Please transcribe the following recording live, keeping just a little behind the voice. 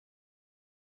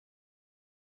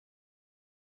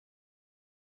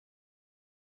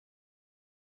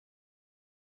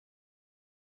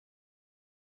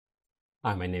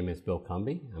Hi, my name is Bill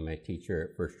Cumby. I'm a teacher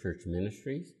at First Church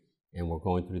Ministries, and we're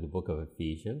going through the book of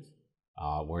Ephesians.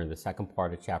 We're in the second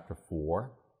part of chapter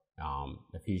 4.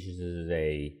 Ephesians is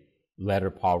a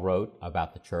letter Paul wrote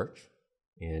about the church,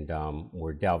 and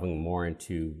we're delving more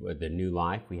into the new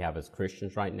life we have as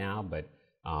Christians right now, but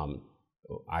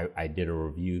I did a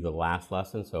review the last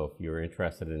lesson, so if you're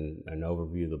interested in an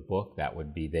overview of the book, that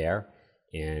would be there.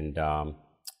 And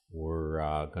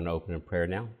we're going to open in prayer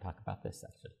now and talk about this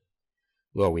section.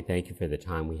 Lord, we thank you for the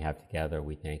time we have together.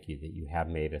 We thank you that you have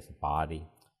made us a body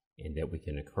and that we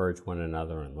can encourage one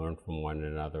another and learn from one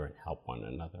another and help one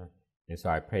another. And so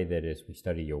I pray that as we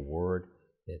study your word,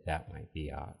 that might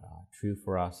be true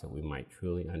for us, that we might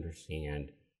truly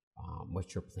understand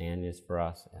what your plan is for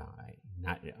us,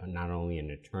 not only in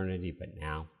eternity, but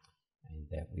now, and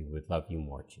that we would love you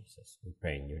more, Jesus. We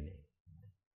pray in your name.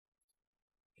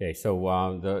 Okay, so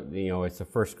as the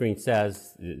first screen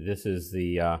says, this is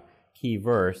the key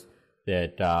verse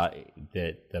that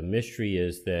the mystery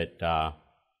is that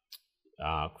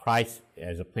Christ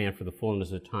has a plan for the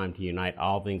fullness of time to unite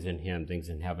all things in him, things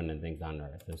in heaven and things on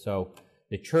earth. And so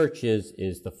the church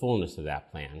is the fullness of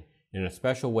that plan. In a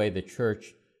special way, the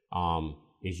church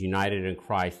is united in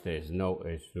Christ as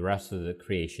the rest of the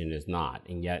creation is not,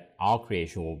 and yet all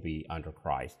creation will be under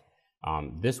Christ.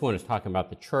 This one is talking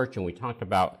about the church, and we talked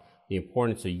about the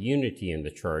importance of unity in the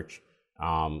church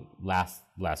last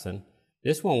lesson.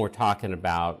 This one we're talking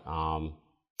about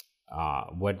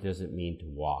what does it mean to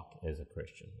walk as a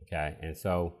Christian, okay? And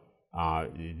so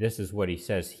this is what he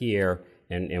says here,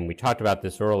 and we talked about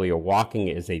this earlier. Walking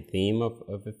is a theme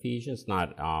of Ephesians,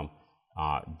 not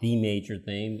the major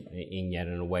theme, and yet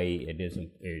in a way it is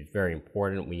very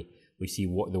important. We see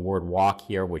the word walk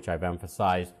here, which I've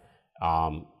emphasized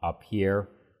up here.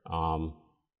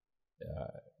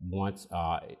 Once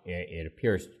it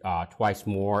appears twice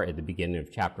more at the beginning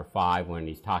of chapter 5 when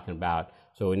he's talking about,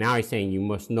 so now he's saying you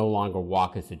must no longer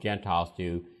walk as the Gentiles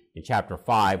do. In chapter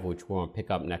 5, which we're going to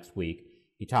pick up next week,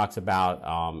 he talks about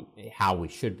how we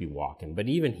should be walking. But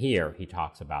even here, he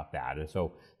talks about that. And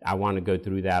so I want to go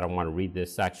through that. I want to read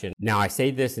this section. Now I say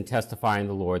this and testify in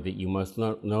the Lord that you must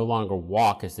no longer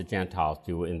walk as the Gentiles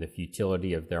do in the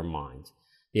futility of their minds.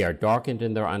 They are darkened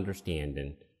in their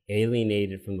understanding,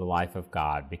 alienated from the life of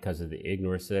God because of the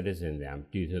ignorance that is in them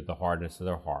due to the hardness of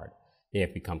their heart. They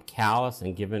have become callous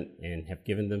and have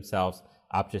given themselves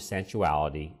up to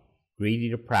sensuality, greedy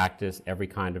to practice every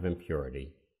kind of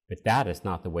impurity. But that is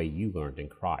not the way you learned in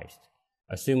Christ,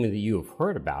 assuming that you have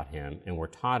heard about him and were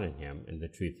taught in him in the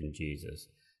truth in Jesus,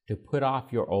 to put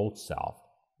off your old self,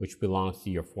 which belongs to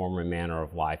your former manner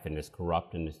of life and is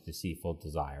corrupt in its deceitful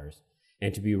desires,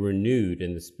 and to be renewed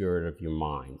in the spirit of your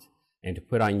minds, and to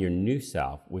put on your new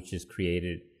self, which is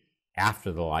created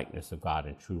after the likeness of God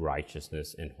in true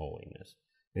righteousness and holiness.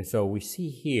 And so we see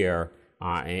here,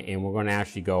 and we're going to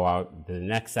actually go out, the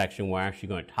next section, we're actually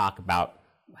going to talk about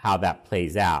how that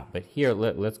plays out. But here,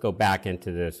 let's go back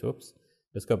into this,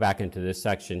 let's go back into this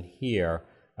section here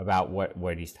about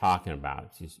what he's talking about.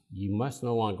 It says, you must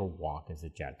no longer walk as the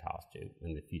Gentiles do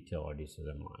in the futilities of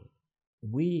their mind.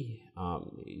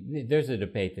 There's a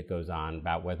debate that goes on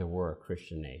about whether we're a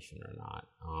Christian nation or not.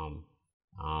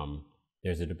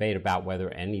 There's a debate about whether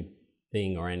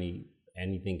anything or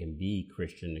anything can be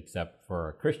Christian except for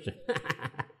a Christian.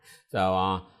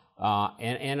 So,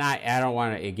 and I don't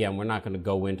want to, again, we're not going to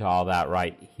go into all that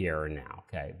right here and now,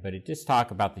 okay? But it just talk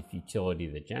about the futility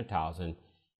of the Gentiles, and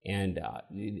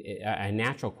a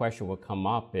natural question would come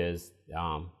up is,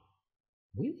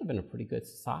 we live in a pretty good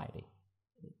society.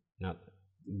 Now,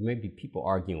 maybe people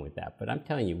arguing with that, but I'm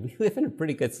telling you, we live in a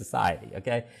pretty good society,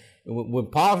 okay? When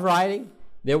Paul's writing,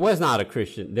 there was not a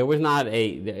Christian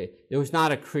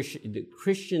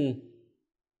Christian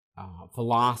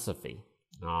philosophy,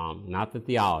 not the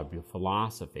theology, but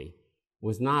philosophy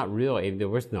was not real. There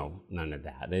was none of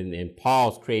that. And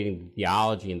Paul's creating the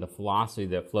theology and the philosophy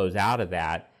that flows out of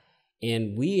that,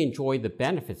 and we enjoy the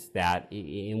benefits of that,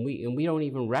 and we don't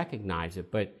even recognize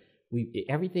it, but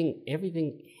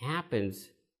everything happens.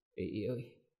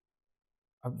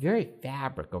 A very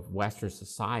fabric of Western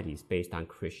society is based on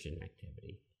Christian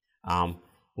activity.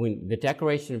 When the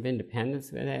Declaration of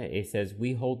Independence, it says,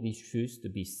 we hold these truths to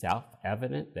be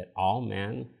self-evident that all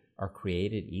men are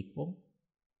created equal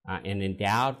and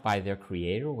endowed by their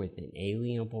Creator with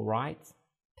inalienable rights.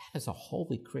 That is a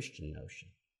wholly Christian notion,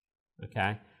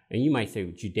 okay? And you might say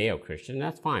Judeo-Christian,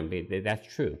 that's fine, but that's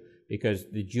true, because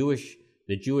the Jewish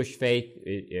faith,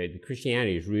 the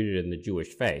Christianity is rooted in the Jewish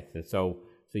faith. And so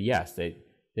yes, the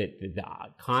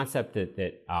concept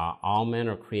that all men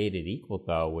are created equal,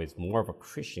 though, is more of a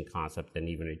Christian concept than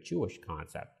even a Jewish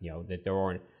concept. That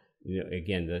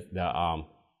again,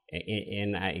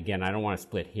 again, I don't want to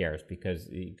split hairs because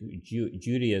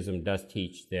Judaism does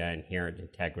teach the inherent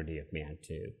integrity of man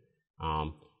too.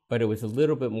 But it was a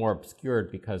little bit more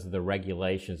obscured because of the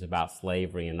regulations about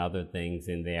slavery and other things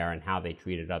in there and how they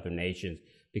treated other nations,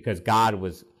 because God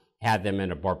had them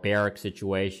in a barbaric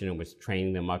situation and was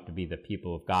training them up to be the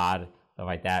people of God, stuff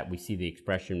like that. We see the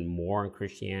expression more in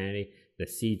Christianity. The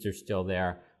seeds are still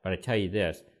there. But I tell you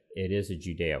this, it is a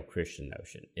Judeo-Christian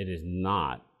notion. It is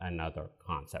not another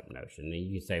concept notion. And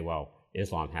you can say, well,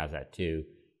 Islam has that too.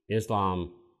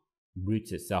 Islam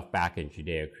roots itself back in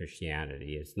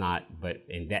Judeo-Christianity. It's not, but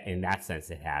in that sense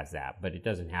it has that, but it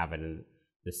doesn't have it in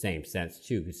the same sense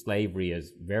too, because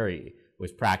slavery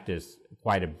was practiced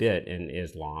quite a bit in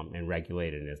Islam and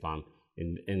regulated in Islam.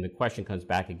 And the question comes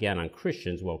back again on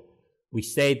Christians. Well, we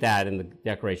say that in the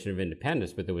Declaration of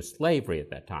Independence, but there was slavery at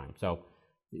that time. So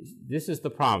this is the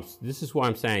problem. This is why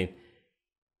I'm saying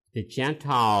the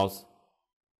Gentiles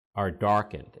are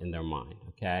darkened in their mind,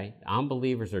 okay?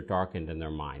 Unbelievers are darkened in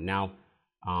their mind. Now,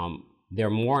 they're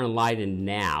more enlightened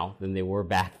now than they were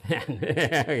back then,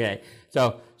 okay?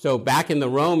 So back in the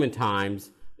Roman times,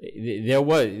 there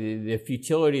was the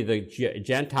futility of the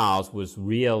Gentiles was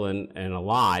real and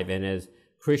alive, and as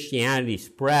Christianity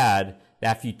spread,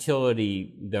 that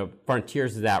futility, the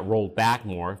frontiers of that rolled back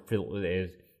more as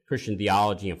Christian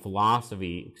theology and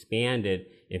philosophy expanded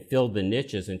and filled the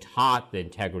niches and taught the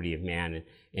integrity of man,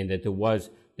 and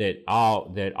that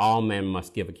all men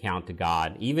must give account to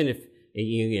God, even if,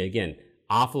 again,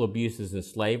 awful abuses and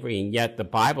slavery, and yet the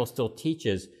Bible still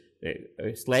teaches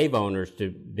slave owners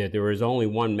that there is only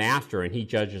one master and he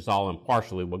judges all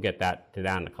impartially. We'll get to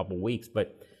that in a couple of weeks.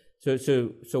 But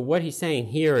so what he's saying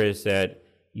here is that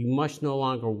you must no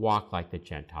longer walk like the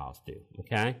Gentiles do,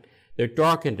 okay? They're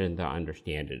darkened in their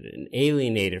understanding and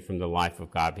alienated from the life of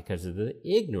God because of the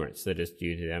ignorance that is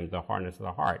due to them, the hardness of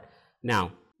the heart.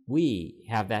 Now, we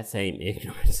have that same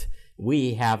ignorance.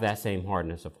 We have that same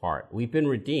hardness of heart. We've been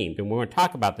redeemed, and we're going to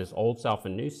talk about this old self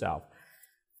and new self.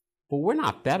 But we're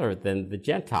not better than the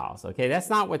Gentiles, okay? That's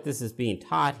not what this is being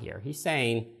taught here. He's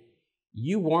saying,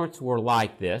 you once were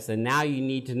like this, and now you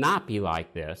need to not be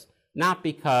like this, not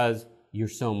because you're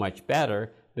so much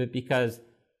better, but because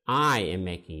I am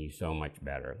making you so much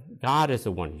better. God is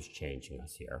the one who's changing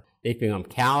us here. They've become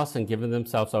callous and given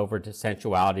themselves over to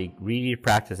sensuality, greedy to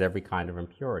practice every kind of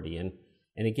impurity. And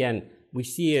again, we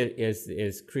see it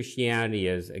as Christianity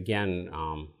as, again,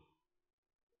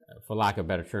 for lack of a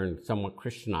better term, somewhat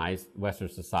Christianized Western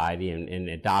society and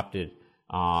adopted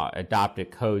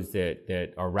codes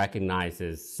that are recognized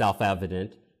as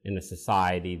self-evident in a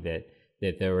society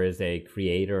that there is a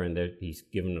creator and that he's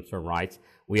given them certain rights.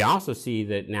 We also see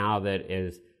that now that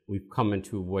as we've come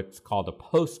into what's called a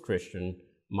post-Christian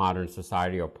modern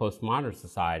society or postmodern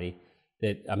society,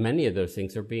 that many of those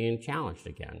things are being challenged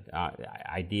again.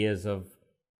 Ideas of,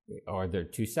 or there are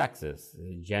two sexes,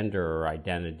 gender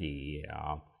identity,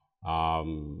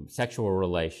 sexual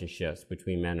relationships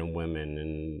between men and women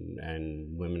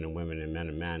and women and women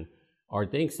and men are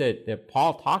things that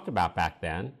Paul talked about back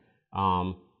then,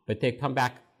 but they've come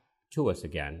back to us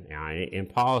again. And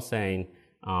Paul is saying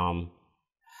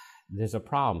there's a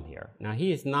problem here. Now,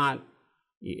 he is not,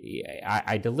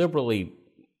 I deliberately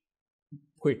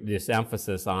put this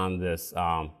emphasis on this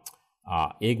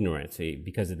ignorance,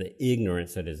 because of the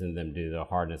ignorance that is in them due to the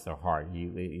hardness of heart.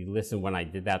 You listen when I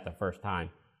did that the first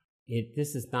time.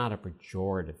 This is not a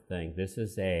pejorative thing. This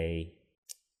is a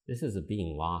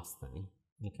being lost thing,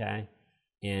 okay?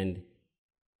 And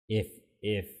if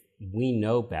we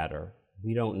know better,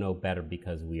 we don't know better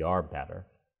because we are better.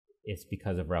 It's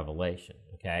because of revelation,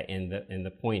 okay? And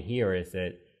the point here is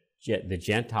that the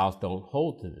Gentiles don't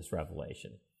hold to this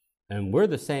revelation. And we're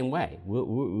the same way.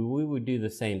 We would do the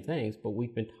same things, but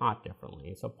we've been taught differently.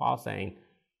 And so Paul's saying,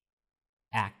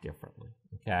 act differently,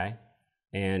 okay?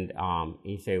 And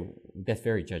you say, that's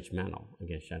very judgmental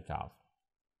against Gentiles.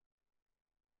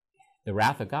 The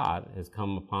wrath of God has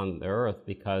come upon the earth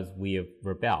because we have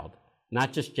rebelled.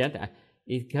 Not just Gentiles.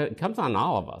 It comes on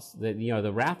all of us.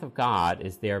 The wrath of God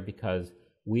is there because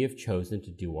we have chosen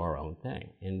to do our own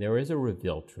thing. And there is a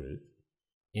revealed truth.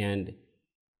 And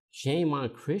shame on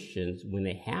Christians when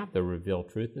they have the revealed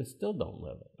truth and still don't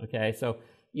live it, okay? So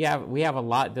there's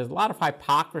a lot of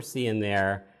hypocrisy in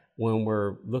there when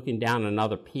we're looking down on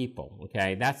other people,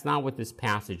 okay? That's not what this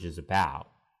passage is about.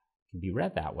 It can be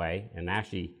read that way, and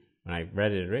actually, when I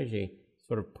read it originally,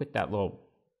 sort of put that little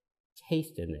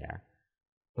taste in there.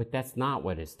 But that's not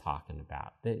what it's talking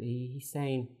about. He's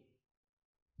saying,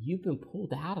 you've been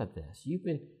pulled out of this. You've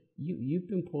been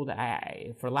pulled out.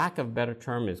 For lack of a better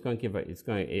term,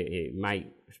 it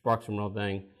might spark some real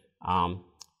thing.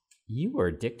 you were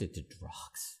addicted to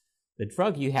drugs. The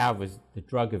drug you have was the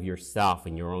drug of yourself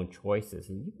and your own choices,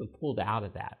 and you've been pulled out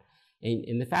of that.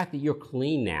 And the fact that you're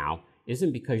clean now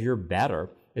isn't because you're better,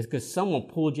 it's because someone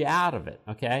pulled you out of it,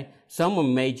 okay?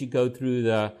 Someone made you go through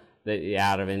the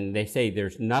out of it, and they say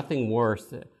there's nothing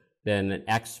worse than an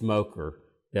ex-smoker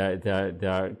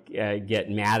get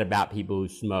mad about people who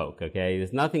smoke, okay?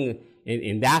 There's nothing,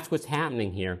 and that's what's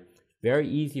happening here. Very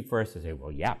easy for us to say,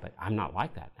 well, yeah, but I'm not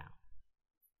like that now.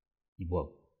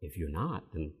 Well, if you're not,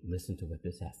 then listen to what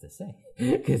this has to say,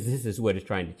 because this is what it's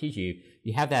trying to teach you.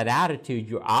 You have that attitude,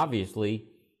 you're obviously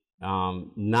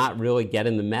not really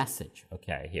getting the message,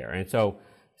 okay, here. And so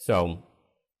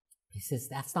he says,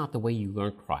 that's not the way you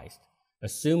learn Christ.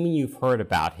 Assuming you've heard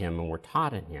about him and were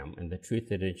taught in him and the truth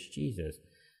that is Jesus,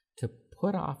 to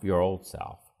put off your old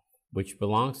self, which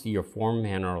belongs to your former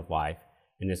manner of life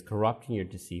and is corrupting your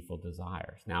deceitful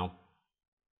desires. Now,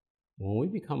 when we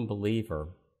become a believer,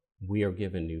 we are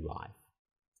given new life.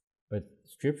 But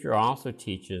Scripture also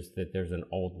teaches that there's an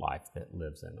old life that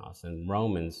lives in us, and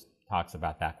Romans talks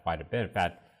about that quite a bit. In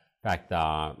fact,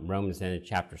 Romans in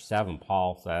chapter 7,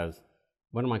 Paul says,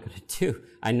 what am I going to do?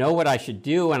 I know what I should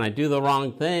do, and I do the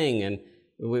wrong thing, and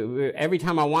every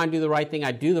time I want to do the right thing,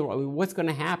 I do the wrong. What's going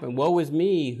to happen? Woe is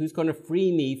me. Who's going to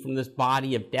free me from this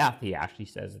body of death? He actually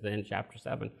says it in chapter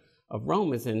 7 of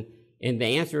Romans, and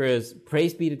the answer is,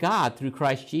 praise be to God through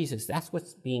Christ Jesus. That's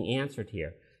what's being answered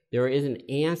here. There is an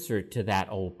answer to that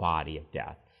old body of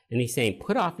death. And he's saying,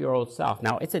 put off your old self.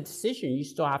 Now, it's a decision you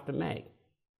still have to make,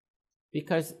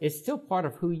 because it's still part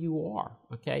of who you are,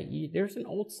 okay? There's an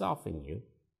old self in you,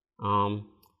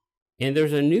 and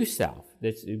there's a new self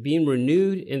that's being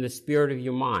renewed in the spirit of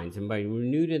your minds. And by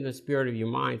renewed in the spirit of your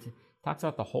minds, it talks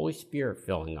about the Holy Spirit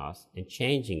filling us and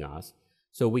changing us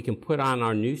so we can put on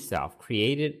our new self,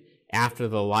 created after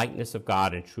the likeness of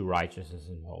God in true righteousness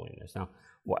and holiness. Now,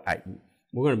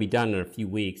 we're going to be done in a few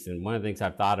weeks, and one of the things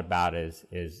I've thought about is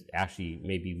actually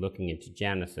maybe looking into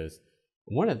Genesis.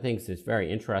 One of the things that's very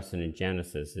interesting in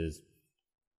Genesis is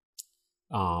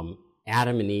Adam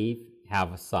and Eve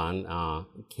have a son,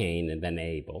 Cain, and then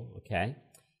Abel, okay?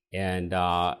 And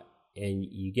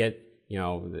you get,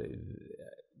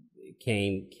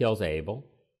 Cain kills Abel,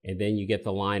 and then you get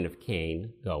the line of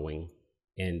Cain going,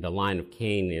 and the line of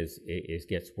Cain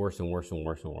gets worse and worse and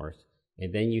worse and worse.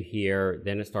 And then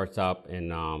then it starts up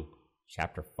in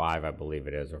chapter 5, I believe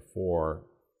it is, or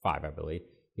 5, I believe.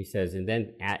 He says, and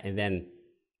then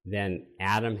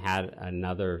Adam had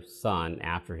another son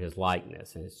after his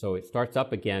likeness. And so it starts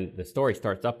up again, the story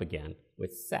starts up again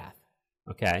with Seth,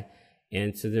 okay?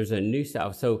 And so there's a new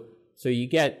self. So you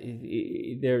get,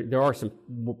 there are some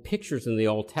pictures in the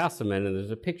Old Testament, and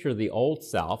there's a picture of the old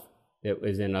self that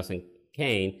was in us in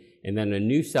Cain, and then a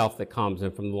new self that comes,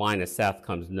 and from the line of Seth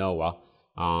comes Noah.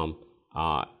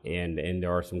 And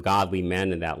there are some godly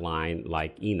men in that line,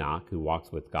 like Enoch, who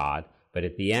walks with God. But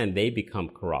at the end, they become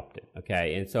corrupted,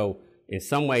 okay? And so in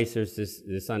some ways, there's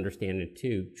this understanding,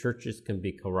 too. Churches can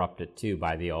be corrupted, too,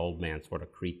 by the old man sort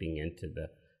of creeping into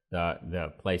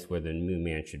the place where the new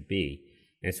man should be.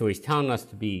 And so he's telling us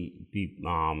to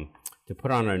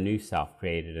put on our new self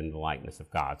created in the likeness of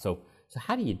God. So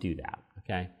how do you do that,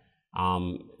 okay?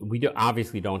 We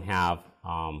obviously don't have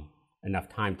enough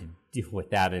time to deal with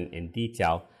that in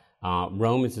detail.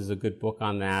 Romans is a good book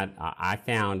on that. I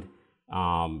found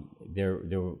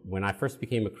when I first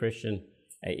became a Christian,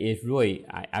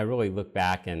 I really look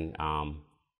back and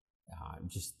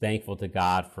just thankful to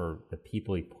God for the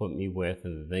people he put me with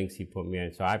and the things he put me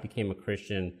in. So I became a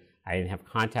Christian. I didn't have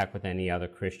contact with any other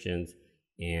Christians,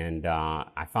 and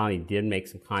I finally did make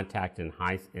some contact in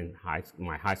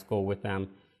my high school with them.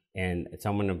 And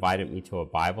someone invited me to a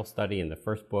Bible study, and the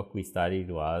first book we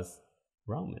studied was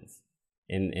Romans.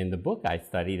 And the book I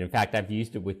studied, in fact, I've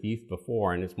used it with youth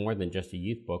before, and it's more than just a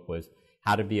youth book, was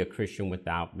How to Be a Christian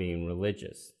Without Being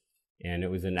Religious. And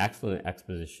it was an excellent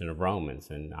exposition of Romans,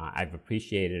 and I've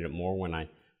appreciated it more when I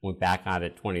went back on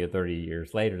it 20 or 30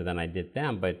 years later than I did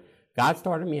then. But God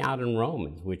started me out in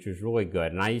Romans, which was really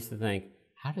good. And I used to think,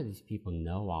 how do these people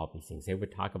know all these things? They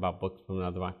would talk about books from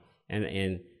another one.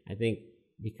 And I think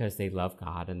because they love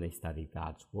God and they study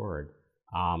God's Word.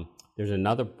 There's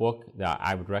another book that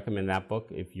I would recommend, that book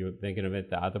if you're thinking of it,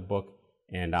 the other book,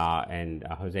 and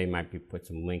Jose might put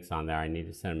some links on there. I need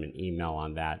to send him an email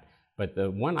on that. But the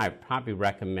one I probably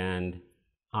recommend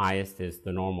highest is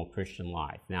The Normal Christian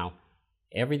Life. Now,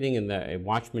 everything in the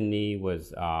Watchman Nee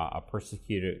was a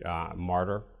persecuted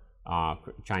martyr,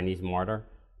 Chinese martyr,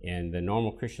 and The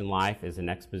Normal Christian Life is an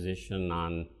exposition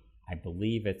on, I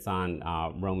believe it's on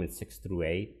Romans 6 through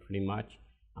 8, pretty much.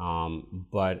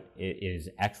 But it is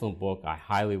an excellent book. I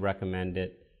highly recommend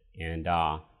it. And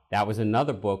that was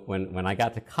another book when I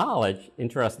got to college,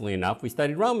 interestingly enough, we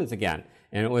studied Romans again.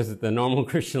 And it was the normal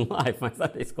Christian life, my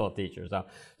Sunday school teacher. So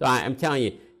I'm telling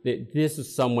you, that this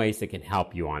is some ways that can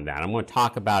help you on that. I'm going to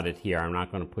talk about it here. I'm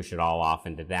not going to push it all off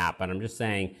into that, but I'm just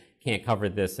saying, can't cover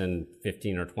this in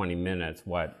 15 or 20 minutes,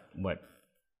 what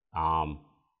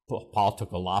Paul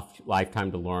took a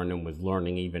lifetime to learn and was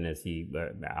learning even as he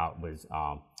was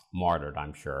martyred,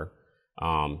 I'm sure.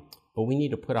 But we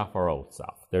need to put off our old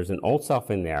self. There's an old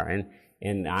self in there,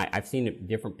 and I've seen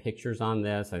different pictures on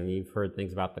this. I mean, you've heard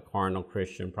things about the carnal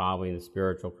Christian, probably, and the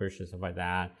spiritual Christian, stuff like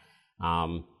that.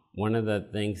 One of the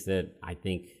things that I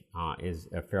think is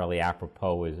fairly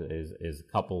apropos is a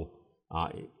couple,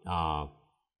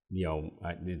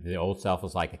 the old self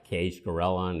is like a caged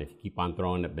gorilla, and if you keep on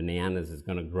throwing it bananas, it's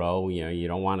going to grow. You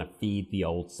don't want to feed the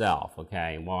old self,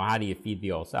 okay? Well, how do you feed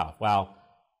the old self? Well,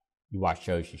 you watch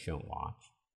shows you shouldn't watch.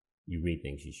 You read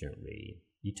things you shouldn't read.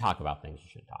 You talk about things you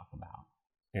shouldn't talk about.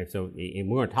 And so, and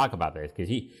we're going to talk about this because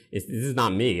this is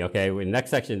not me, okay? In the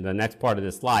next section, the next part of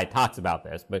this slide talks about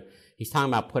this, but he's talking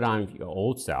about put on your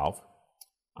old self,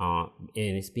 and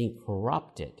it's being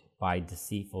corrupted by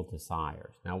deceitful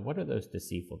desires. Now, what are those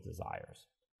deceitful desires?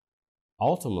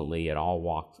 Ultimately, it all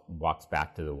walks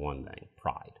back to the one thing,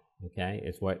 pride, okay?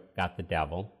 It's what got the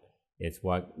devil. It's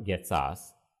what gets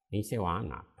us. And you say, well, I'm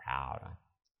not proud.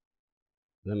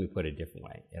 Let me put it a different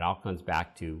way. It all comes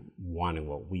back to wanting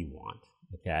what we want.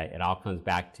 Okay, it all comes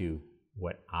back to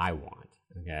what I want.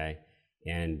 Okay,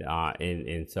 and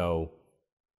so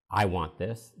I want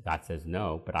this. God says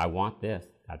no, but I want this.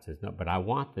 God says no, but I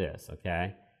want this.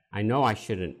 Okay, I know I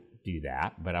shouldn't do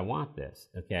that, but I want this.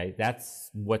 Okay, that's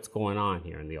what's going on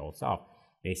here in the old self.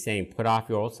 And he's saying, put off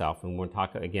your old self, and we'll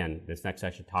talk again. This next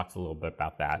section talks a little bit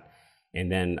about that,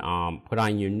 and then put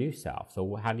on your new self.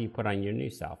 So how do you put on your new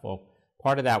self? Well,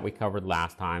 part of that we covered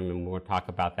last time, and we'll talk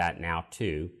about that now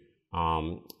too.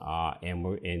 And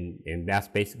that's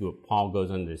basically what Paul goes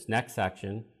into this next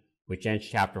section, which ends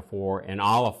chapter 4, and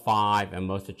all of 5 and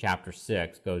most of chapter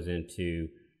 6 goes into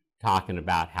talking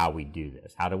about how we do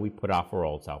this. How do we put off our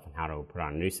old self, and how do we put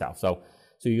on a new self? So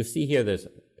you'll see here this,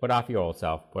 put off your old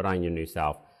self, put on your new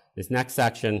self. This next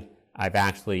section, I've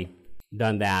actually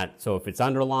done that. So if it's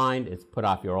underlined, it's put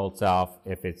off your old self.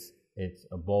 If it's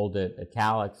bolded,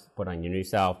 italics, put on your new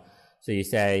self. So you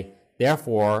say,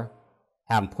 therefore,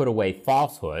 having put away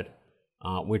falsehood,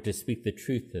 we're to speak the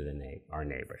truth to our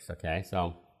neighbors, okay?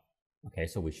 So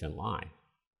we shouldn't lie.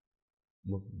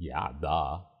 Well, yeah,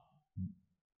 duh.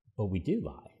 But we do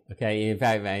lie, okay? In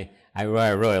fact, I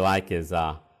really like is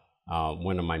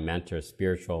one of my mentors,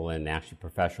 spiritual and actually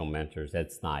professional mentors,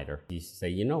 Ed Snyder. He used to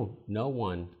say, no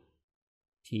one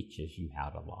teaches you how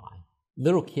to lie.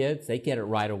 Little kids, they get it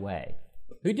right away.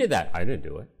 Who did that? I didn't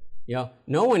do it.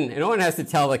 No one has to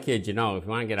tell the kid, if you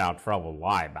want to get out of trouble,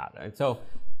 lie about it. And so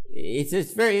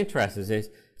it's very interesting.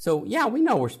 So yeah, we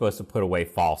know we're supposed to put away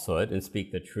falsehood and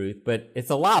speak the truth, but it's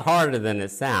a lot harder than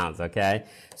it sounds, okay?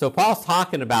 So Paul's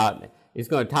he's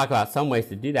going to talk about some ways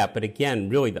to do that, but again,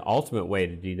 really the ultimate way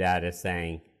to do that is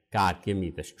saying, God, give me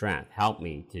the strength. Help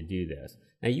me to do this.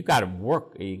 Now, you've got to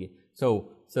work.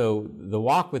 So the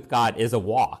walk with God is a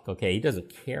walk, okay? He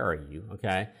doesn't carry you,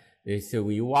 okay? So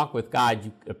when you walk with God,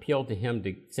 you appeal to Him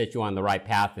to set you on the right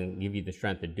path and give you the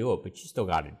strength to do it, but you still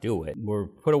got to do it. We're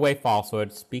put away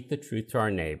falsehood, speak the truth to our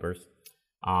neighbors.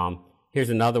 Here's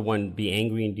another one, be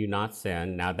angry and do not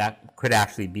sin. Now that could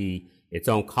actually be its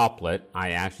own couplet.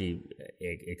 I actually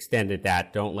extended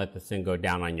that, don't let the sin go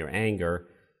down on your anger.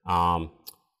 The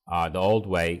old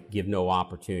way, give no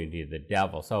opportunity to the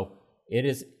devil. So it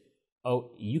is,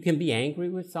 you can be angry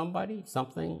with something,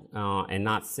 and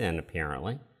not sin,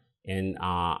 apparently. And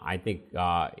I think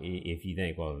if you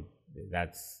think, well,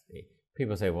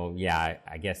 people say, well, yeah,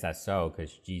 I guess that's so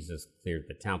because Jesus cleared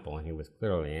the temple and He was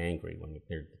clearly angry when He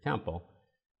cleared the temple.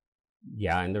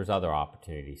 Yeah, and there's other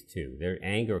opportunities too. There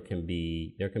can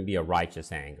be a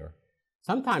righteous anger.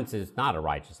 Sometimes it's not a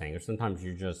righteous anger. Sometimes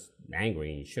you're just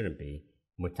angry and you shouldn't be.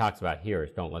 What it talks about here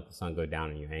is don't let the sun go down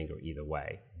in your anger either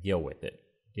way. Deal with it.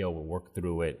 Work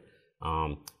through it.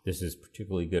 This is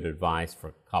particularly good advice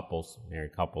for couples,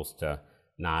 married couples, to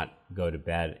not go to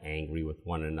bed angry with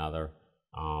one another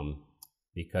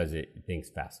because things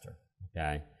fester,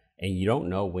 okay? And you don't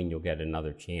know when you'll get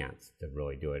another chance to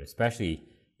really do it, especially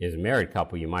as a married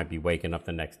couple. You might be waking up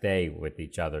the next day with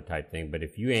each other type thing, but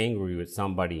if you're angry with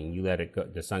somebody and you let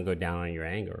the sun go down on your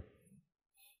anger,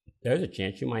 there's a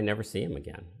chance you might never see him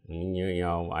again. I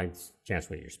mean, chance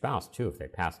with your spouse too if they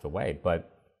passed away,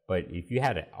 but if you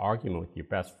had an argument with your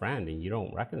best friend and you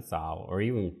don't reconcile, or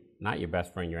even not your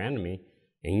best friend, your enemy,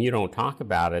 and you don't talk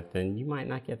about it, then you might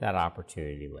not get that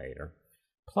opportunity later.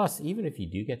 Plus, even if you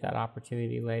do get that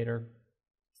opportunity later,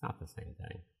 it's not the same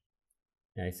thing.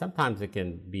 Okay? Sometimes it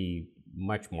can be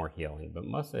much more healing, but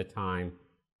most of the time,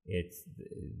 it's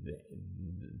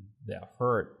the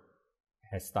hurt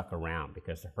has stuck around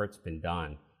because the hurt's been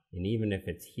done. And even if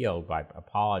it's healed by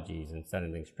apologies and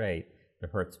setting things straight, the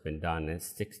hurt's been done and it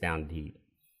sticks down deep.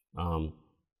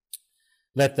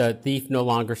 Let the thief no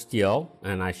longer steal,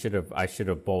 and I should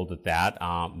have bolded that,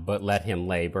 but let him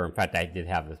labor. In fact, I did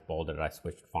have this bolded. I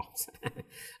switched fonts.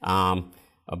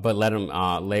 But let him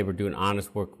labor, do an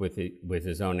honest work with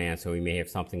his own hand, so he may have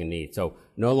something in need. So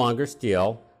no longer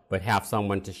steal, but have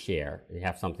someone to share. You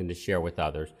have something to share with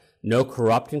others. No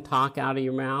corrupting talk out of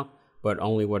your mouth, but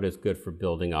only what is good for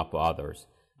building up others.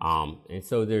 And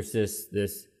so there's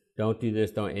this don't do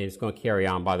this, don't. And it's going to carry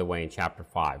on, by the way, in chapter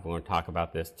 5. We're going to talk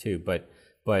about this too. But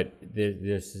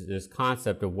there's this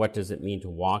concept of what does it mean to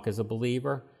walk as a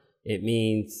believer. It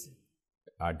means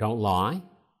don't lie,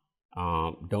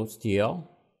 don't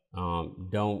steal,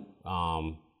 don't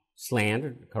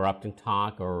slander, corrupting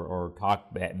talk or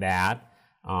talk bad.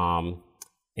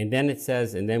 And then it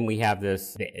says, and then we have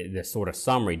this sort of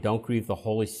summary: don't grieve the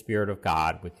Holy Spirit of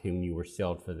God, with whom you were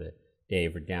sealed for the day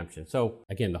of redemption. So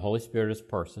again, the Holy Spirit is a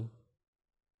person.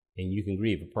 And you can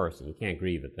grieve a person. You can't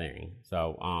grieve a thing.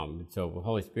 So the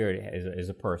Holy Spirit is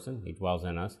a person. He dwells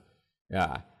in us.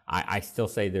 I still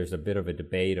say there's a bit of a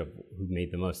debate of who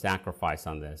made the most sacrifice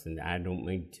on this. And I don't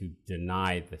mean to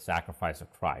deny the sacrifice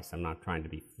of Christ. I'm not trying to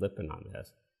be flippant on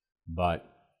this. But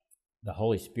the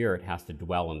Holy Spirit has to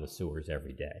dwell in the sewers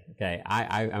every day. Okay,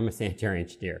 I'm a sanitary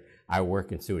engineer. I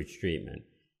work in sewage treatment.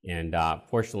 And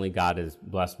fortunately, God has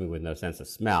blessed me with no sense of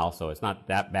smell, so it's not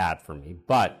that bad for me.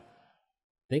 But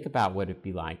think about what it'd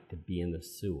be like to be in the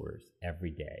sewers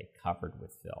every day, covered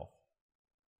with filth.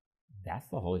 That's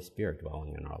the Holy Spirit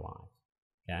dwelling in our lives,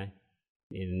 okay?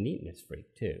 He's a neatness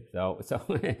freak too. So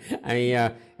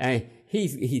I mean,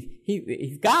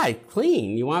 he's got it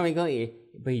clean. You want me to go?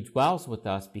 But he dwells with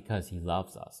us because he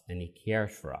loves us and he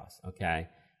cares for us, okay?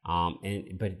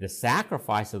 But the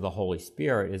sacrifice of the Holy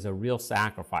Spirit is a real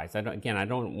sacrifice. I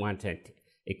don't want to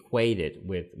equate it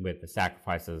with the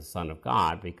sacrifice of the Son of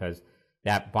God, because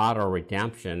that bought our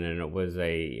redemption, and it was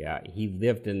he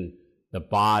lived in the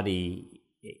body,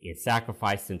 it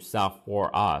sacrificed himself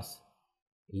for us,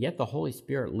 yet the Holy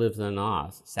Spirit lives in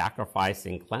us,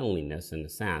 sacrificing cleanliness in a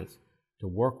sense to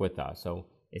work with us. So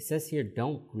it says here,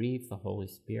 don't grieve the Holy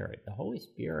Spirit. The Holy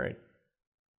Spirit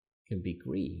can be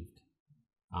grieved,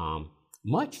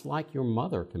 much like your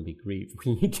mother can be grieved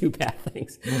when you do bad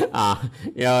things.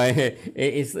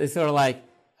 It's sort of like,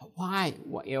 why?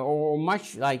 Or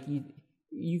much like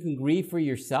you can grieve for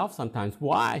yourself sometimes.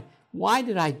 Why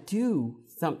did I do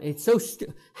something? It's so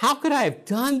how could I have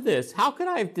done this? How could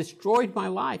I have destroyed my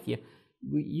life?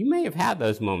 You may have had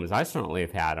those moments. I certainly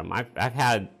have had them. I've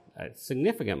had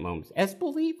significant moments. As a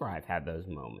believer, I've had those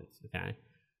moments, okay?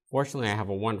 Fortunately, I have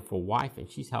a wonderful wife,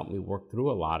 and she's helped me work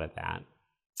through a lot of that.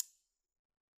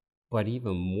 But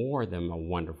even more than a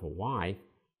wonderful wife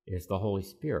is the Holy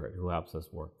Spirit who helps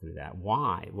us work through that.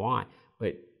 Why?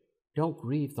 But don't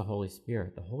grieve the Holy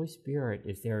Spirit. The Holy Spirit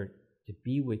is there to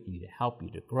be with you, to help you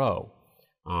to grow.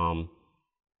 How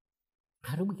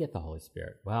do we get the Holy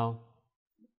Spirit? Well,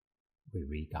 we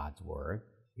read God's Word.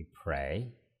 We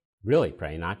pray. Really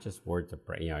pray, not just words of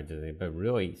prayer, but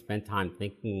really spend time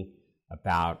thinking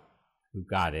about who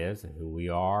God is and who we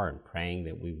are, and praying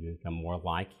that we become more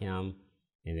like Him.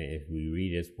 And if we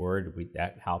read His Word,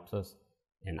 that helps us.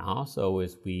 And also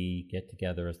as we get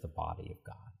together as the body of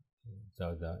God.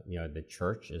 So the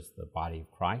church is the body of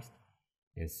Christ,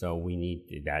 and so we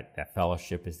need that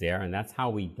fellowship is there, and that's how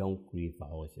we don't grieve the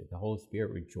Holy Spirit. The Holy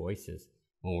Spirit rejoices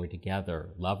when we're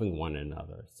together, loving one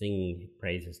another, singing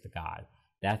praises to God.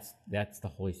 That's the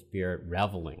Holy Spirit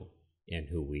reveling in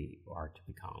who we are to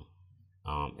become.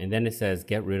 And then it says,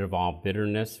 get rid of all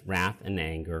bitterness, wrath, and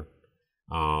anger,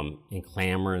 and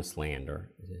clamor and slander.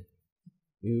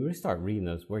 When you really start reading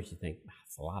those words, you think,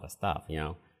 that's a lot of stuff,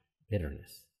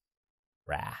 bitterness,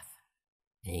 wrath,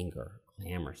 anger,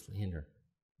 clamor, slander.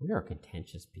 We are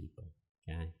contentious people,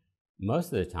 okay?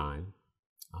 Most of the time,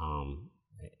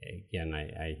 again,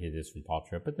 I hear this from Paul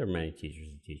Tripp, but there are many teachers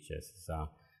who teach this. So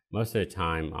most of the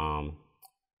time,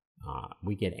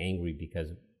 we get angry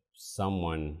because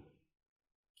someone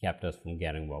kept us from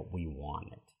getting what we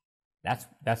wanted.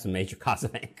 That's a major cause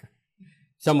of anger.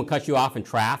 Someone cut you off in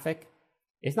traffic.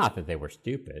 It's not that they were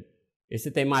stupid. It's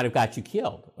that they might have got you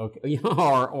killed, okay?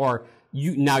 or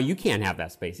you can't have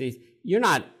that space. You're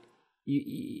not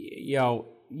angry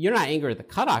at the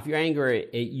cutoff. You're angry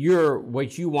at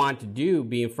what you want to do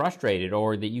being frustrated,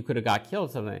 or that you could have got killed.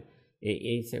 Something.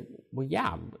 He said, well,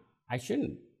 yeah, I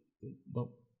shouldn't.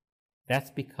 Well,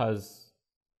 that's because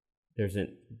there's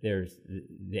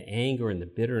the anger and the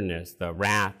bitterness, the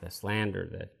wrath, the slander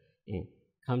that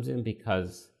comes in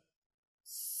because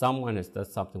someone has done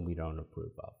something we don't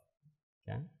approve of.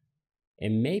 Okay,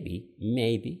 and maybe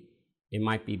it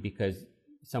might be because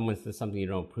someone says something you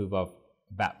don't approve of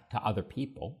about to other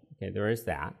people. Okay, there is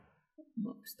that.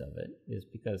 Most of it is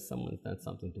because someone's done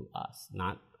something to us,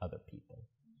 not other people.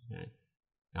 Okay,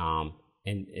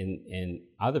 and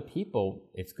other people,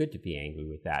 it's good to be angry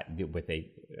with that,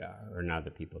 or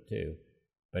other people too.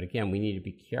 But again, we need to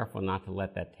be careful not to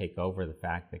let that take over the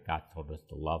fact that God told us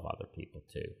to love other people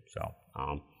too.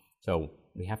 So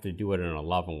we have to do it in a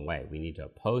loving way. We need to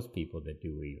oppose people that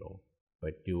do evil,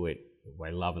 but do it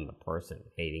by loving the person,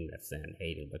 hating the sin,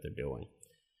 hating what they're doing.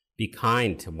 Be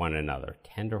kind to one another,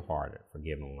 tender-hearted,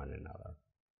 forgiving one another.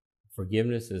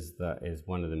 Forgiveness is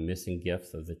one of the missing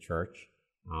gifts of the church.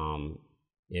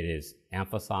 It is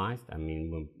emphasized. I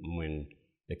mean, when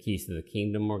the keys to the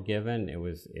kingdom were given, it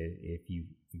was if you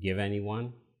forgive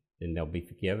anyone, then they'll be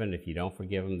forgiven. If you don't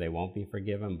forgive them, they won't be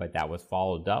forgiven. But that was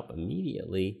followed up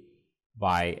immediately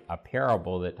by a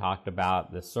parable that talked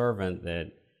about the servant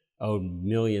that owed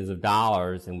millions of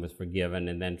dollars and was forgiven,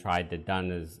 and then tried to done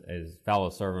his fellow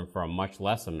servant for a much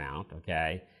less amount,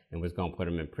 okay, and was going to put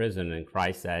him in prison. And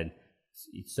Christ said,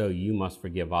 so you must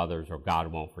forgive others or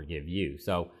God won't forgive you.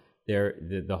 So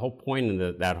the whole point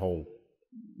of that whole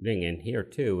thing in here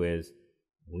too is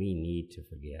we need to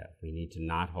forgive. We need to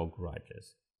not hold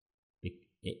grudges.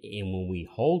 And when we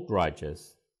hold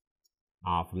grudges,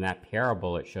 from that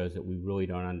parable, it shows that we really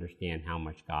don't understand how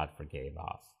much God forgave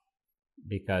us.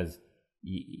 Because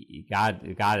God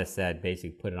has said,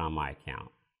 basically, put it on my account.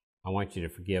 I want you to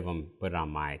forgive them, put it on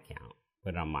my account.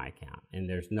 Put it on my account. And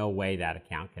there's no way that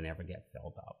account can ever get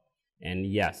filled up.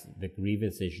 And yes, the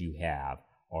grievances you have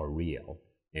are real.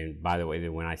 And by the way,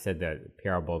 when I said the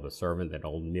parable of the servant that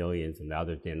owed millions and the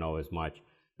other didn't owe as much,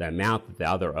 the amount that the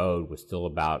other owed was still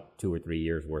about 2 or 3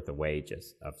 years worth of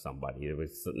wages of somebody. It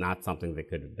was not something that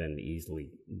could have been easily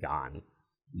gotten.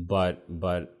 But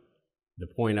the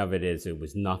point of it is it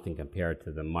was nothing compared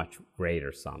to the much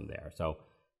greater sum there. So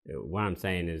what I'm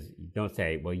saying is, don't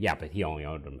say, well, yeah, but he only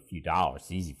owed him a few dollars.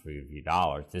 It's easy for you, a few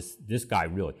dollars. This guy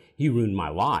really, he ruined my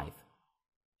life.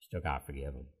 Still got to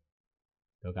forgive him.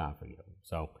 Still got to forgive him.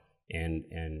 So,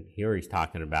 and here he's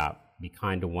talking about be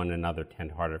kind to one another,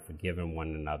 tender-hearted, forgiving one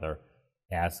another,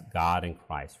 as God in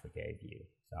Christ forgave you.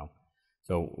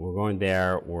 So we're going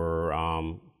there. We're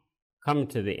coming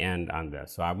to the end on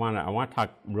this. So I want to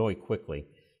talk really quickly,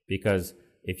 because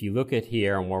if you look at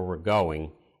here and where we're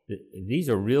going, these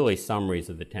are really summaries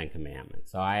of the Ten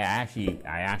Commandments. So I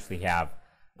actually have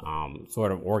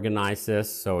sort of organized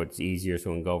this so it's easier, so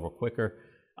we can go over quicker.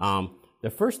 The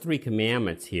first 3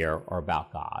 commandments here are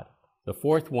about God. The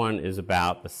fourth one is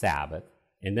about the Sabbath.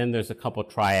 And then there's a couple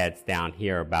triads down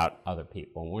here about other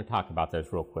people. And we're going to talk about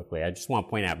those real quickly. I just want to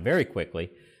point out very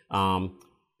quickly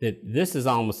that this is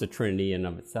almost a trinity in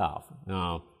of itself.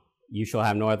 You shall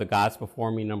have no other gods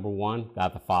before me, number 1,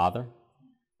 God the Father.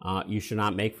 You shall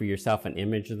not make for yourself an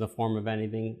image in the form of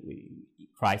anything.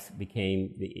 Christ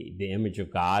became the image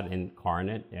of God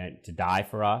incarnate to die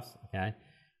for us, okay?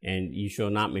 And you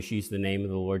shall not misuse the name of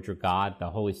the Lord your God.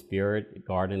 The Holy Spirit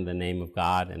guard in the name of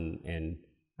God and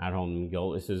not hold them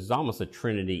guilty. This is almost a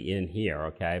trinity in here,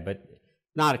 okay? But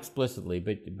not explicitly.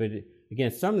 But again,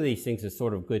 some of these things are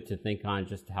sort of good to think on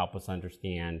just to help us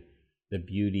understand the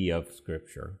beauty of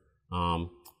Scripture.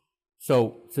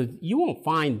 So you won't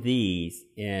find these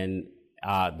in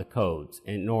the codes,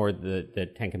 nor the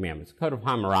Ten Commandments. The Code of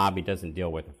Hammurabi doesn't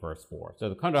deal with the first 4. So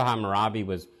the Code of Hammurabi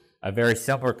was a very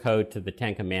similar code to the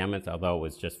Ten Commandments, although it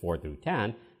was just 4 through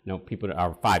 10. No, people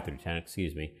are 5 through 10.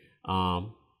 Excuse me.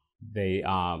 They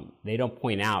don't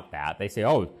point out that. They say,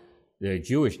 oh, the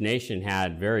Jewish nation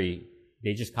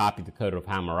they just copied the Code of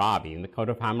Hammurabi. And the Code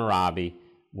of Hammurabi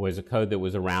was a code that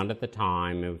was around at the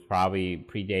time. It was probably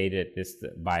predated this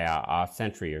by a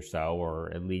century or so,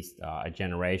 or at least a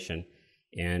generation.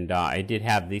 And it did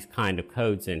have these kind of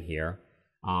codes in here.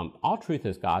 All truth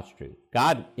is God's truth.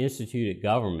 God instituted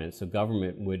government, so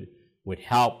government would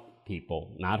help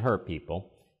people, not hurt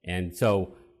people. And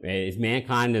so as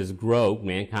mankind has grown,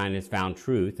 mankind has found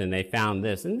truth, and they found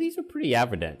this. And these are pretty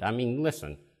evident. I mean,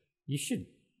 listen, you should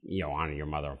honor your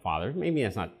mother and father. Maybe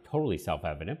that's not totally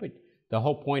self-evident, but the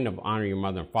whole point of honor your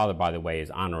mother and father, by the way, is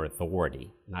honor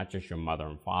authority, not just your mother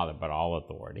and father, but all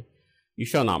authority. You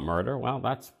shall not murder. Well,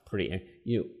 that's pretty.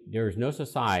 There is no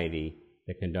society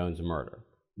that condones murder.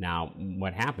 Now,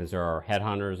 what happens, there are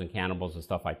headhunters and cannibals and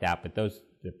stuff like that, but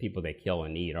the people they kill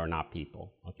and eat are not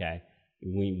people, okay?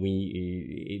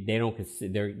 they don't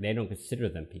consider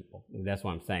them people. That's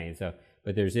what I'm saying. So,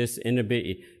 but there's this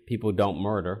inability. People don't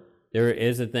murder. There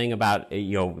is a thing about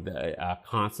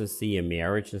constancy in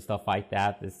marriage and stuff like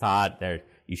that. It's thought that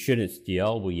you shouldn't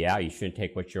steal. Well, yeah, you shouldn't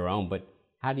take what's your own. But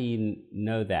how do you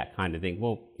know that kind of thing?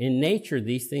 Well, in nature,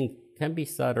 these things can be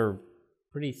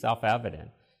pretty self-evident.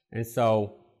 And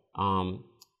so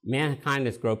mankind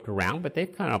has groped around, but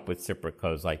they've come up with separate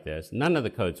codes like this. None of the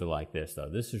codes are like this, though.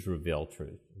 This is revealed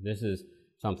truth. This is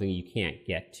something you can't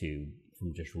get to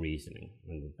from just reasoning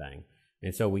and the thing.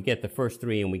 And so we get the first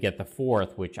three and we get the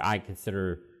fourth, which I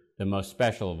consider the most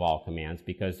special of all commands,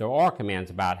 because there are commands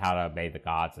about how to obey the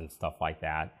gods and stuff like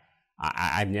that.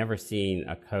 I've never seen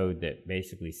a code that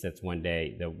basically sets one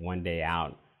day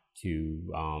out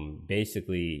to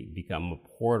basically become a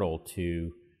portal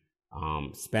to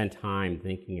spend time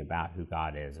thinking about who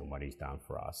God is and what he's done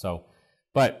for us. So,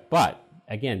 but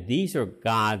again, these are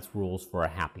God's rules for a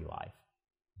happy life.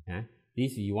 Okay?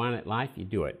 You want a life, you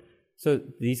do it. So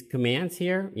these commands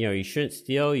here, you shouldn't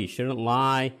steal, you shouldn't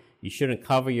lie, you shouldn't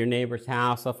cover your neighbor's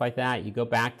house, stuff like that. You go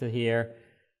back to here,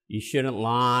 you shouldn't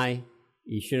lie,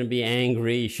 you shouldn't be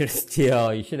angry, you shouldn't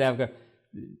steal, you should have.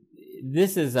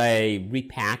 This is a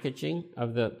repackaging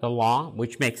of the law,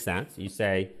 which makes sense. You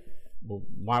say, well,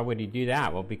 why would he do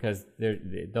that? Well, because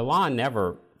the law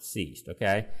never ceased,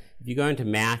 okay? If you go into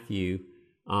Matthew,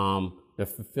 the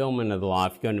fulfillment of the law,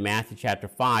 if you go into Matthew chapter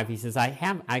 5, he says,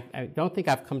 I don't think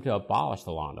I've come to abolish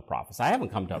the law and the prophets. I haven't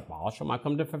come to abolish them. I've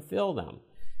come to fulfill them.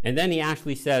 And then he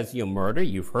actually says, murder,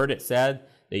 you've heard it said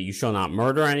that you shall not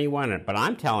murder anyone, but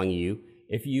I'm telling you,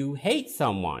 if you hate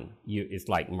someone, it's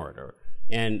like murder.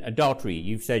 And adultery,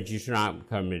 you've said you should not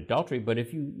commit adultery, but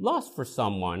if you lust for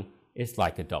someone, it's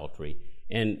like adultery.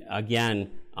 And again,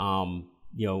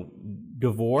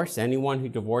 divorce, anyone who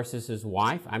divorces his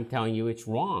wife, I'm telling you it's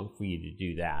wrong for you to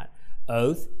do that.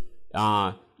 Oath,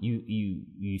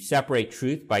 you separate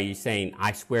truth by you saying,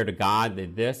 I swear to God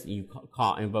that this, you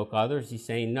invoke others, you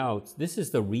say, no, this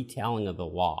is the retelling of the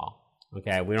law.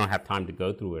 Okay, we don't have time to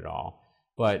go through it all.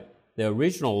 But the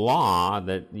original law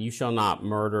that you shall not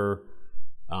murder,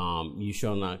 you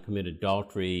shall not commit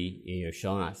adultery, you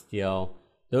shall not steal,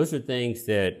 those are things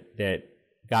that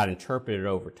got interpreted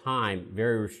over time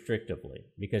very restrictively,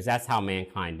 because that's how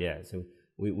mankind is. So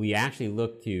we actually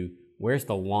look to where's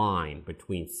the line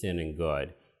between sin and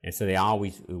good, and so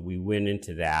we went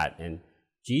into that, and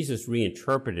Jesus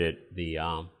reinterpreted he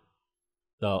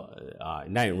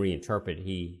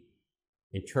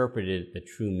interpreted the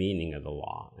true meaning of the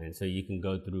law, and so you can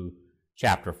go through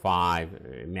chapter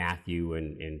 5, Matthew,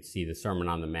 and see the Sermon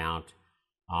on the Mount.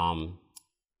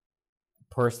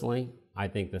 Personally, I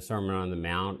think the Sermon on the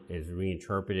Mount is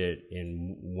reinterpreted,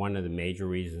 and one of the major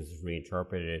reasons it's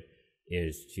reinterpreted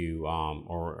is to,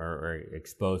 or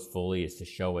exposed fully, is to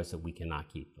show us that we cannot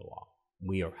keep the law.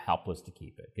 We are helpless to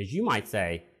keep it. Because you might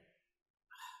say,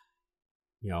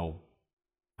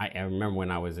 I remember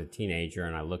when I was a teenager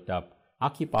and I looked up, I'll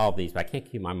keep all of these, but I can't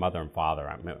keep my mother and father.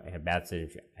 I have bad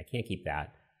citizenship. I can't keep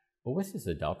that. But what's this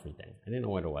adultery thing? I didn't know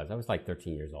what it was. I was like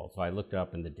 13 years old, so I looked it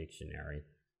up in the dictionary.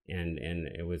 And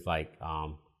it was like,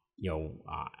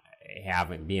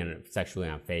 being sexually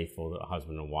unfaithful to a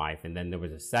husband and wife. And then there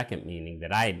was a second meaning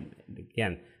that I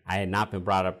had not been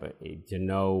brought up to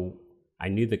know. I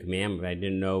knew the commandment, but I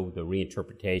didn't know the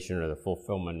reinterpretation or the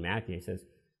fulfillment in Matthew. It says,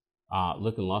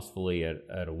 looking lustfully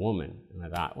at a woman. And I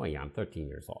thought, well, yeah, I'm 13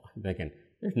 years old. I'm thinking,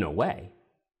 there's no way.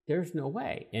 There's no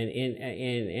way.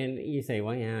 And you say,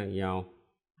 well, yeah,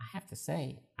 I have to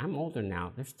say, I'm older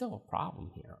now. There's still a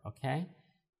problem here, okay?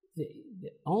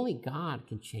 Only God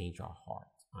can change our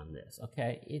hearts on this,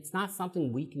 okay? It's not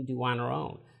something we can do on our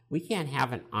own. We can't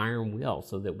have an iron will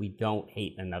so that we don't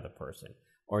hate another person,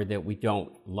 or that we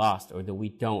don't lust, or that we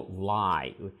don't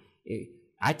lie.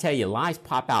 I tell you, lies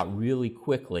pop out really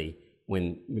quickly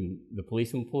when the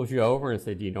policeman pulls you over and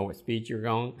says, do you know what speed you're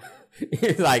going?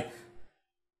 It's like,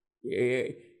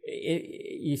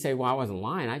 you say, well, I wasn't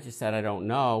lying. I just said I don't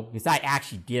know, because I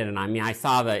actually did. And I mean, I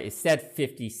saw it said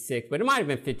 56, but it might have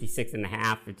been 56 and a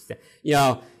half.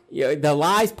 The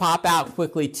lies pop out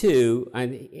quickly too,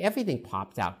 and everything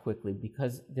pops out quickly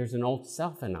because there's an old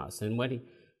self in us. And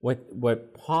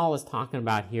what Paul is talking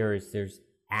about here is there's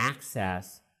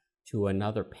access to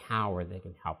another power that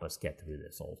can help us get through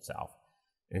this old self.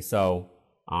 And so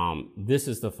this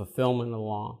is the fulfillment of the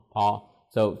law, Paul.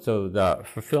 So the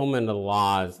fulfillment of the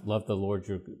law is love the Lord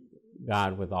your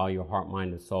God with all your heart,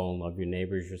 mind, and soul, and love your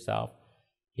neighbors yourself.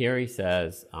 Here he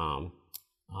says, and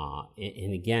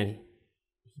again,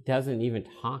 he doesn't even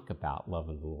talk about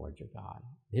loving the Lord your God.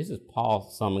 This is Paul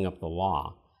summing up the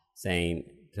law, saying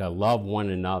to love one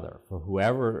another. For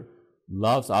whoever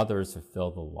loves others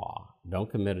fulfill the law. Don't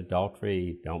commit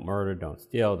adultery, don't murder, don't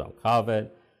steal, don't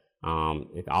covet.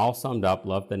 It all summed up,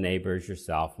 love the neighbor as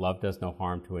yourself. Love does no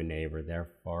harm to a neighbor,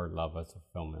 therefore love is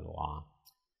fulfillment of the law.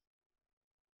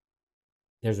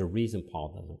 There's a reason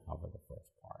Paul doesn't cover the first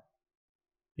part.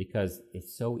 Because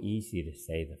it's so easy to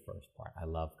say the first part, I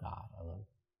love God,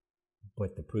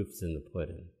 but the proof's in the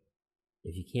pudding.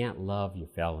 If you can't love your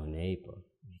fellow neighbor,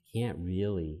 you can't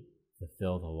really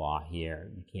fulfill the law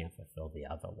here, you can't fulfill the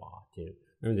other law too.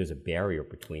 Remember, there's a barrier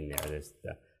between there. There's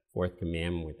the fourth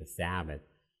commandment with the Sabbath.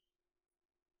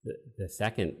 The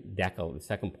second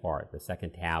part, the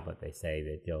second tablet, they say,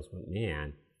 that deals with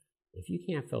man. If you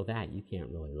can't fill that, you can't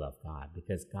really love God,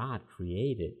 because God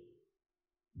created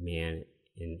man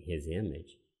in his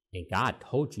image, and God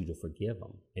told you to forgive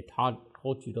him and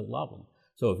told you to love him.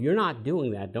 So if you're not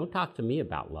doing that, don't talk to me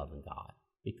about loving God,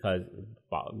 because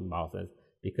Paul says,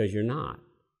 because you're not.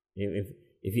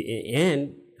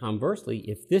 And conversely,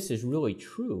 if this is really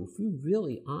true, if you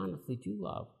really honestly do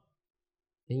love,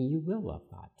 then you will love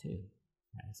God too.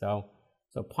 Okay,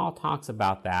 so Paul talks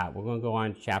about that. We're going to go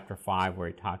on to chapter 5 where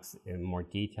he talks in more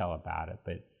detail about it.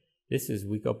 But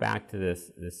we go back to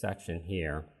this section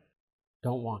here.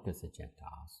 Don't walk as the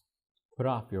Gentiles. Put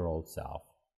off your old self.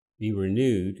 Be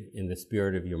renewed in the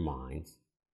spirit of your minds,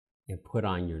 and put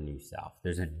on your new self.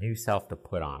 There's a new self to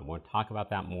put on. We'll talk about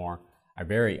that more.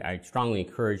 I strongly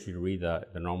encourage you to read the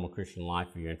Normal Christian Life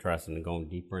if you're interested in going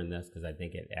deeper in this, because I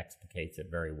think it explicates it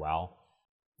very well.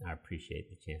 I appreciate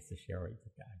the chance to share with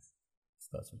you guys. Let's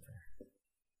close in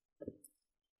prayer.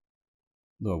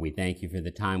 Lord, we thank you for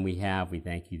the time we have. We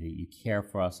thank you that you care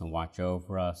for us and watch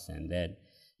over us, and that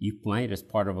you've made us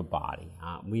part of a body.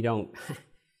 We don't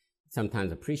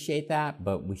sometimes appreciate that,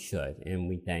 but we should, and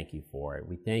we thank you for it.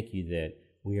 We thank you that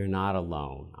we are not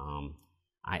alone.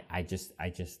 I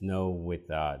just know with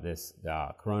this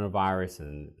coronavirus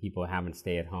and people having to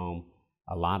stay at home,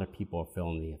 a lot of people are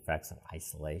feeling the effects of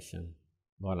isolation.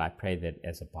 Lord, I pray that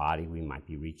as a body we might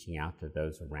be reaching out to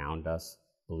those around us,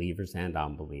 believers and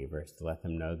unbelievers, to let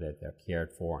them know that they're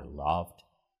cared for and loved,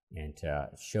 and to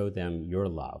show them your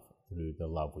love through the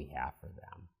love we have for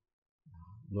them.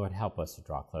 Lord, help us to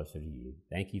draw closer to you.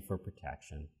 Thank you for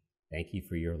protection. Thank you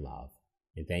for your love.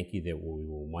 And thank you that we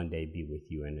will one day be with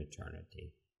you in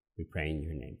eternity. We pray in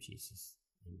your name, Jesus.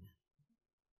 Amen.